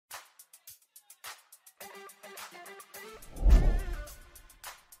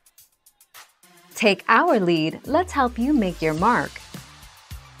Take our lead, let's help you make your mark.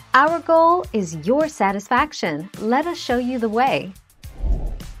 Our goal is your satisfaction. Let us show you the way.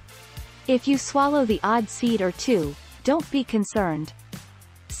 If you swallow the odd seed or two, don't be concerned.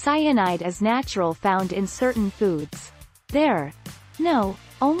 Cyanide is natural, found in certain foods. No,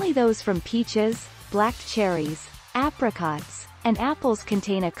 only those from peaches, black cherries, apricots, and apples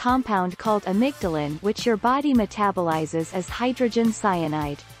contain a compound called amygdalin, which your body metabolizes as hydrogen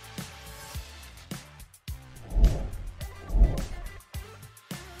cyanide.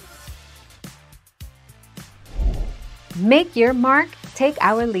 Make your mark, take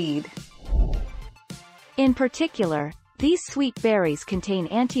our lead. In particular, these sweet berries contain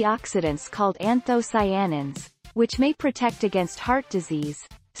antioxidants called anthocyanins, which may protect against heart disease,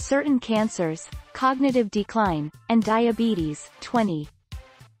 certain cancers, cognitive decline, and diabetes. 20.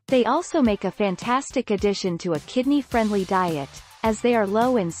 They also make a fantastic addition to a kidney-friendly diet, as they are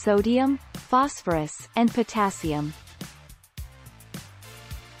low in sodium, phosphorus, and potassium.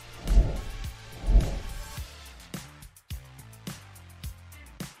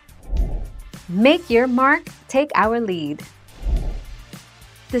 Make your mark, take our lead.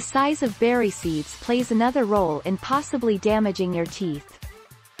 The size of berry seeds plays another role in possibly damaging your teeth.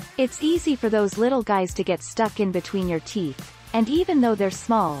 It's easy for those little guys to get stuck in between your teeth, and even though they're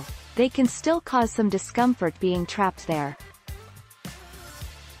small, they can still cause some discomfort being trapped there.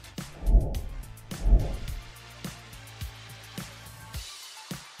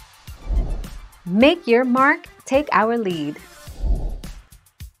 Make your mark, take our lead.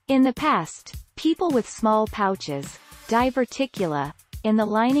 In the past, people with small pouches, diverticula, in the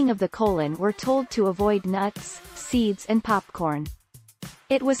lining of the colon were told to avoid nuts, seeds and popcorn.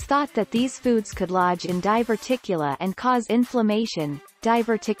 It was thought that these foods could lodge in diverticula and cause inflammation,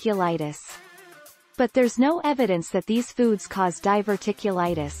 diverticulitis. But there's no evidence that these foods cause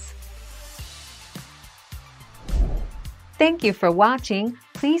diverticulitis. Thank you for watching.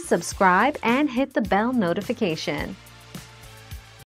 Please subscribe and hit the bell notification.